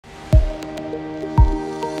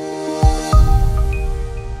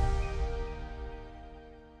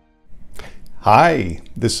Hi,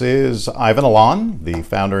 this is Ivan Illan, the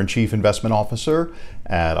founder and chief investment officer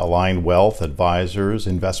at Aligned Wealth Advisors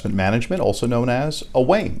Investment Management, also known as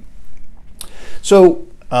AWAIM. So,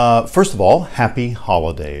 first of all, happy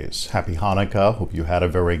holidays. Happy Hanukkah. Hope you had a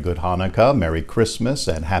very good Hanukkah. Merry Christmas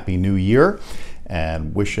and Happy New Year.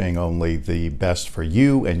 And wishing only the best for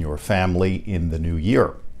you and your family in the new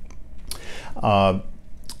year. I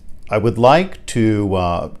would like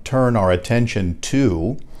to turn our attention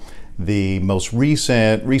to the most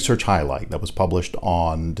recent research highlight that was published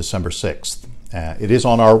on December 6th. It is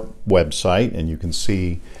on our website, and you can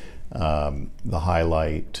see the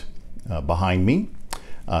highlight behind me.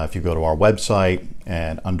 If you go to our website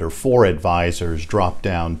and under For Advisors, drop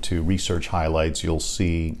down to Research Highlights, you'll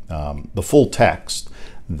see the full text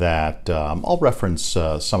that I'll reference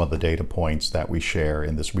some of the data points that we share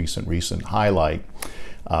in this recent highlight,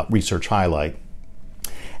 research highlight.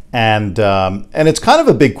 And it's kind of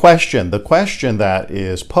a big question. The question that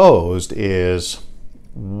is posed is,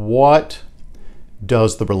 what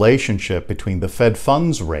does the relationship between the Fed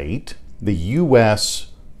funds rate, the US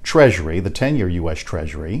Treasury, the 10-year US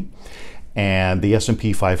Treasury, and the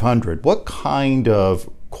S&P 500, what kind of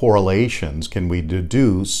correlations can we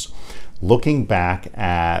deduce looking back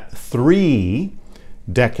at 3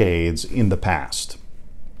 decades in the past?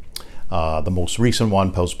 The most recent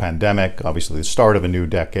one, post-pandemic, obviously the start of a new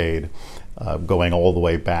decade, going all the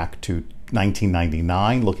way back to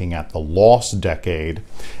 1999, looking at the lost decade,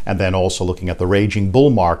 and then also looking at the raging bull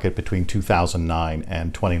market between 2009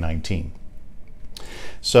 and 2019.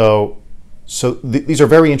 So these are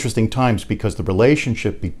very interesting times because the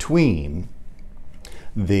relationship between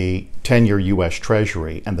the 10-year US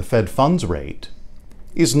Treasury and the Fed funds rate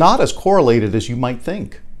is not as correlated as you might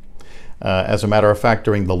think. As a matter of fact,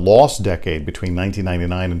 during the lost decade between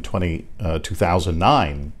 1999 and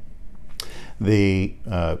 2009, the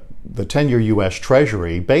 10-year US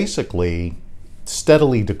Treasury basically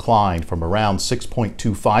steadily declined from around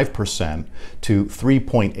 6.25% to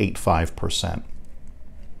 3.85%.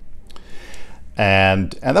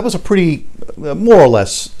 And that was a pretty, more or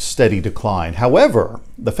less steady decline. However,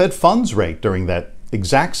 the Fed funds rate during that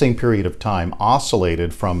exact same period of time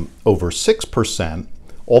oscillated from over 6%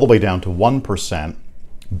 all the way down to 1%,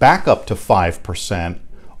 back up to 5%,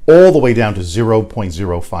 all the way down to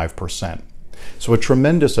 0.05%. So a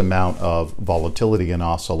tremendous amount of volatility and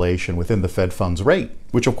oscillation within the Fed funds rate,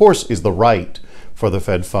 which of course is the right for the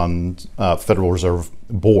Federal Reserve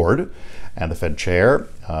Board and the Fed chair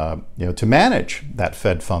to manage that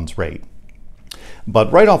Fed funds rate. But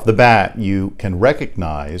right off the bat, you can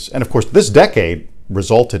recognize, and of course this decade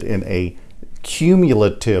resulted in a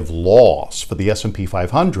cumulative loss for the S&P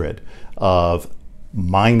 500 of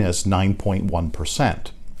minus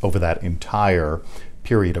 9.1% over that entire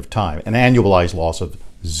period of time, an annualized loss of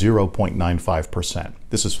 0.95%.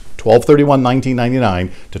 This is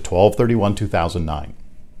 12/31/1999 to 12/31/2009.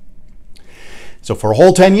 So for a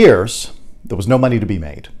whole 10 years, there was no money to be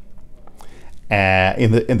made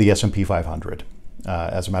in the S&P 500.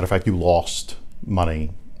 As a matter of fact, you lost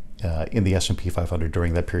money in the S&P 500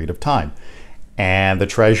 during that period of time. And the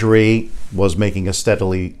Treasury was making a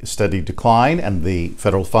steady decline, and the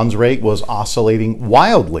federal funds rate was oscillating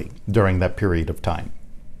wildly during that period of time.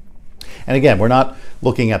 And again, we're not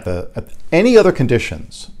looking at any other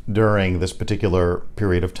conditions during this particular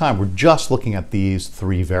period of time. We're just looking at these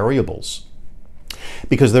 3 variables.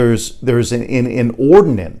 Because there's an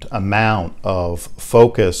inordinate amount of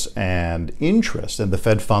focus and interest in the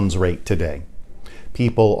Fed funds rate today.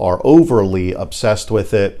 People are overly obsessed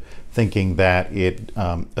with it, thinking that it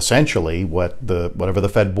essentially whatever the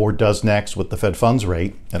Fed board does next with the Fed funds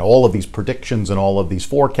rate and all of these predictions and all of these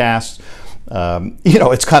forecasts,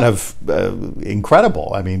 it's kind of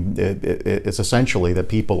incredible. I mean, it's essentially that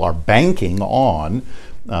people are banking on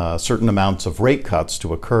certain amounts of rate cuts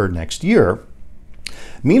to occur next year.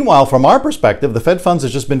 Meanwhile, from our perspective, the Fed funds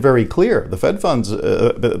has just been very clear. The Fed funds,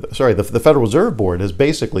 the Federal Reserve Board has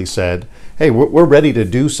basically said, hey, we're ready to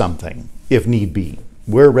do something if need be.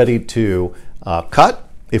 We're ready to cut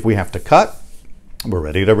if we have to cut. We're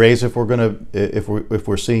ready to raise if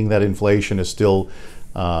we're seeing that inflation is still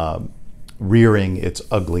rearing its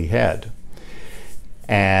ugly head.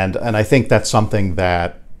 And I think that's something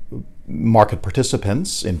that market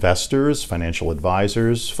participants, investors, financial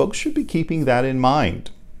advisors, folks should be keeping that in mind.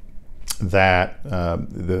 That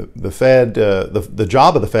the Fed, the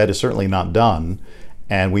job of the Fed is certainly not done,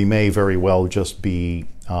 and we may very well just be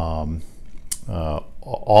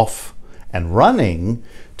off and running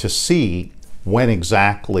to see when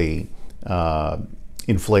exactly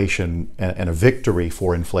inflation and a victory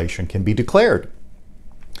for inflation can be declared.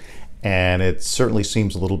 And it certainly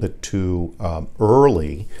seems a little bit too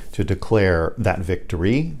early to declare that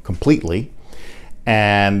victory completely.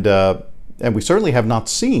 And we certainly have not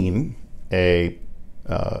seen the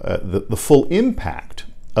full impact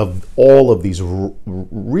of all of these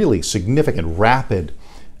really significant, rapid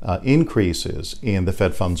increases in the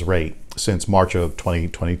Fed funds rate since March of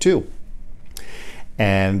 2022.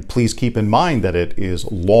 And please keep in mind that it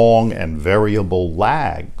is long and variable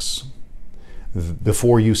lags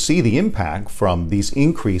before you see the impact from these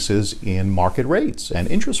increases in market rates and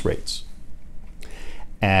interest rates.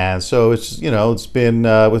 And so it's been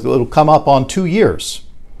it'll come up on 2 years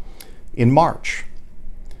in March.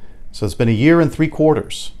 So it's been 1 year and 3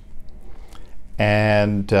 quarters.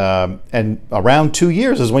 And around 2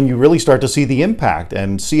 years is when you really start to see the impact.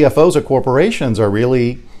 And CFOs of corporations are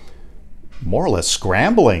really more or less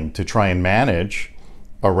scrambling to try and manage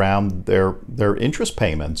around their interest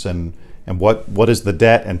payments and what is the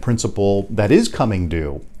debt and principal that is coming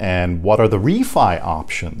due, and what are the refi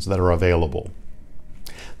options that are available.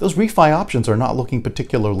 Those refi options are not looking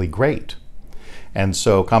particularly great. And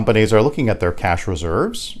so companies are looking at their cash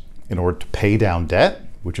reserves in order to pay down debt,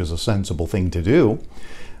 which is a sensible thing to do.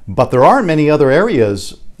 But there aren't many other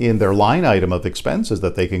areas in their line item of expenses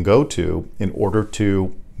that they can go to in order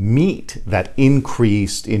to meet that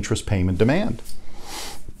increased interest payment demand.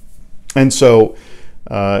 And so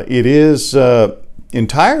it is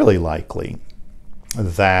entirely likely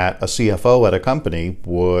that a CFO at a company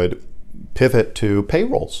would pivot to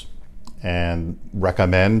payrolls and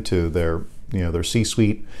recommend to their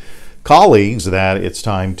C-suite colleagues that it's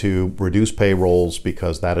time to reduce payrolls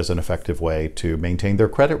because that is an effective way to maintain their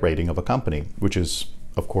credit rating of a company, which is,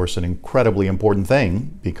 of course, an incredibly important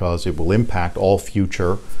thing because it will impact all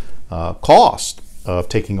future cost of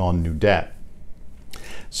taking on new debt.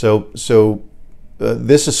 So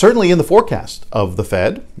this is certainly in the forecast of the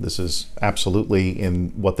Fed. This is absolutely in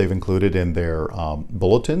what they've included in their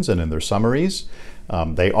bulletins and in their summaries.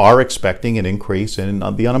 They are expecting an increase in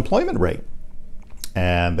the unemployment rate.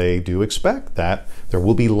 And they do expect that there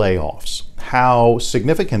will be layoffs. How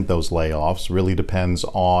significant those layoffs really depends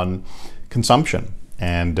on consumption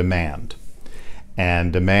and demand.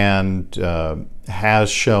 And demand has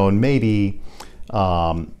shown maybe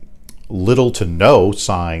little to no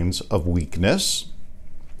signs of weakness.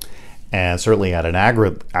 And certainly at an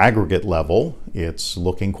aggregate level, it's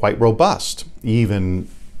looking quite robust. Even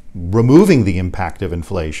removing the impact of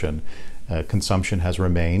inflation, consumption has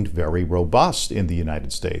remained very robust in the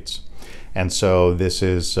United States. And so this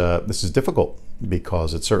is difficult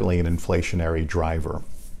because it's certainly an inflationary driver.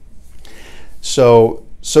 So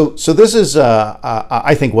this is,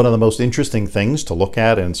 I think, one of the most interesting things to look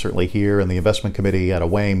at, and certainly here in the investment committee at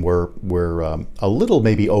AWAME, we're a little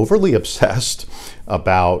maybe overly obsessed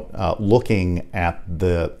about looking at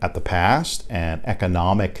the past and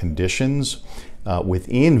economic conditions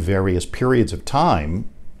within various periods of time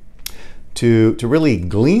to really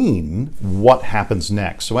glean what happens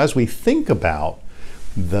next. So as we think about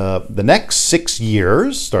the next 6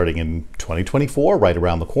 years, starting in 2024, right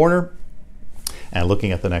around the corner, and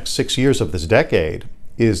looking at the next 6 years of this decade,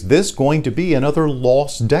 is this going to be another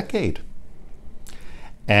lost decade?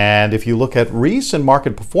 And if you look at recent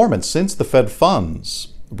market performance since the Fed funds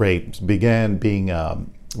rate began being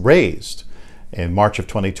raised in March of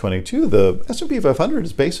 2022, the S&P 500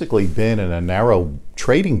 has basically been in a narrow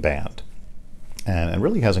trading band and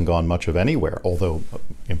really hasn't gone much of anywhere. Although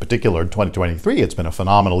in particular in 2023, it's been a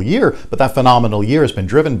phenomenal year, but that phenomenal year has been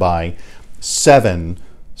driven by 7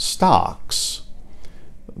 stocks.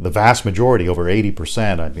 The vast majority, over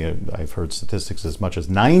 80%, I've heard statistics as much as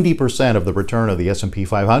 90% of the return of the S&P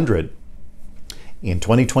 500 in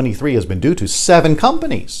 2023 has been due to 7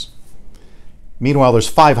 companies. Meanwhile, there's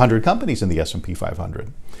 500 companies in the S&P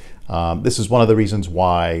 500. This is one of the reasons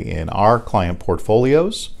why in our client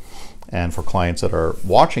portfolios, and for clients that are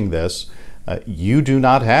watching this, you do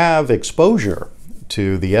not have exposure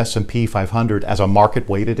to the S&P 500 as a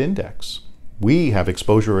market-weighted index. We have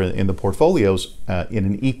exposure in the portfolios in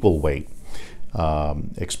an equal weight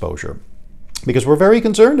exposure, because we're very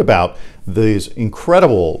concerned about these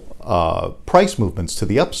incredible price movements to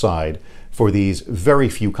the upside for these very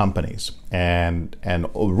few companies. And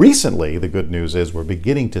recently, the good news is we're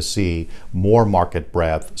beginning to see more market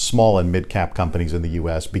breadth, small and mid-cap companies in the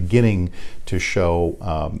U.S. beginning to show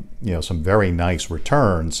some very nice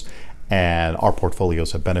returns. And our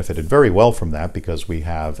portfolios have benefited very well from that because we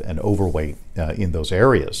have an overweight in those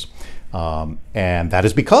areas. And that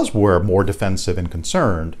is because we're more defensive and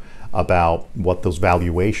concerned about what those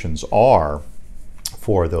valuations are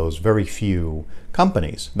for those very few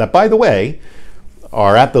companies. That, by the way,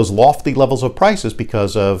 are at those lofty levels of prices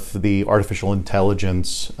because of the artificial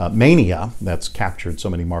intelligence mania that's captured so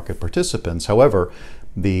many market participants. However,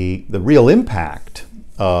 the real impact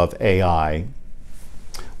of AI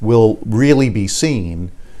will really be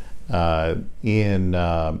seen in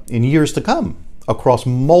years to come across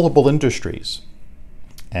multiple industries,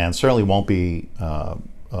 and certainly won't be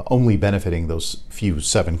only benefiting those few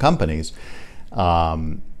 7 companies.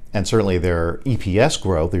 And certainly their EPS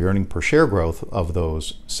growth, the earning per share growth of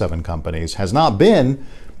those 7 companies, has not been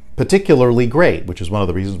particularly great, which is one of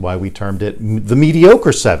the reasons why we termed it the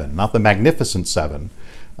mediocre 7, not the magnificent 7.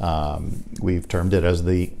 We've termed it as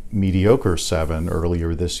the mediocre 7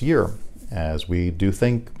 earlier this year, as we do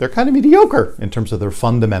think they're kind of mediocre in terms of their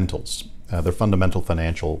fundamentals, their fundamental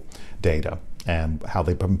financial data, and how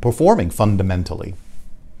they've been performing fundamentally.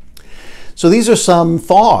 So these are some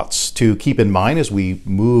thoughts to keep in mind as we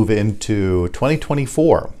move into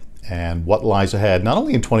 2024 and what lies ahead, not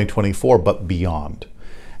only in 2024, but beyond.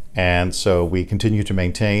 And so we continue to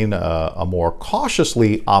maintain a more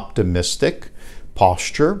cautiously optimistic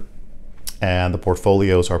posture, and the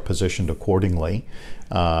portfolios are positioned accordingly.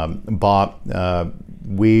 But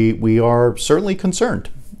we are certainly concerned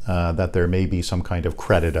that there may be some kind of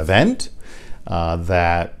credit event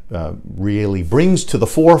that really brings to the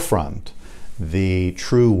forefront the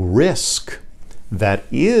true risk that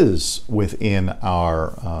is within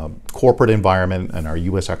our corporate environment and our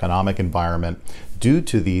U.S. economic environment due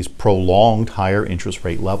to these prolonged higher interest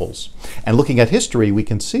rate levels. And looking at history, we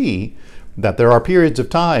can see that there are periods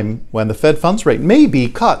of time when the Fed funds rate may be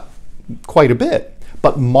cut quite a bit,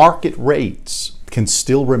 but market rates can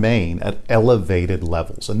still remain at elevated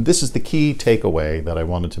levels. And this is the key takeaway that I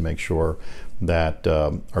wanted to make sure that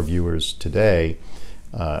our viewers today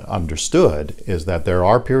understood, is that there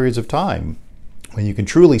are periods of time when you can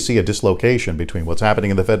truly see a dislocation between what's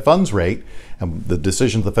happening in the Fed funds rate and the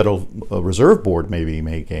decisions the Federal Reserve Board may be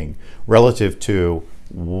making relative to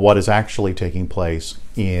what is actually taking place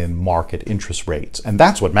in market interest rates. And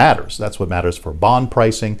that's what matters. That's what matters for bond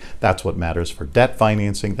pricing. That's what matters for debt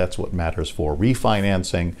financing. That's what matters for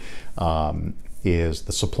refinancing, is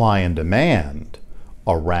the supply and demand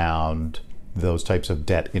around those types of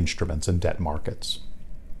debt instruments and debt markets.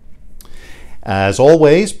 As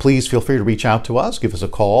always, please feel free to reach out to us. Give us a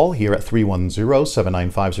call here at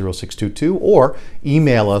 310-795-0622 or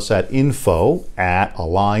email us at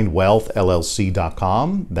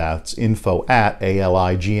info@alignedwealthllc.com. That's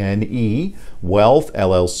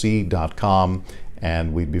info@ALIGNE-wealthllc.com.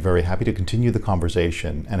 And we'd be very happy to continue the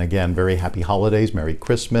conversation. And again, very happy holidays, Merry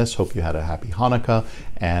Christmas. Hope you had a happy Hanukkah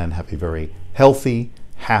and have a very healthy,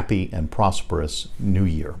 happy, and prosperous New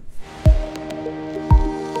Year.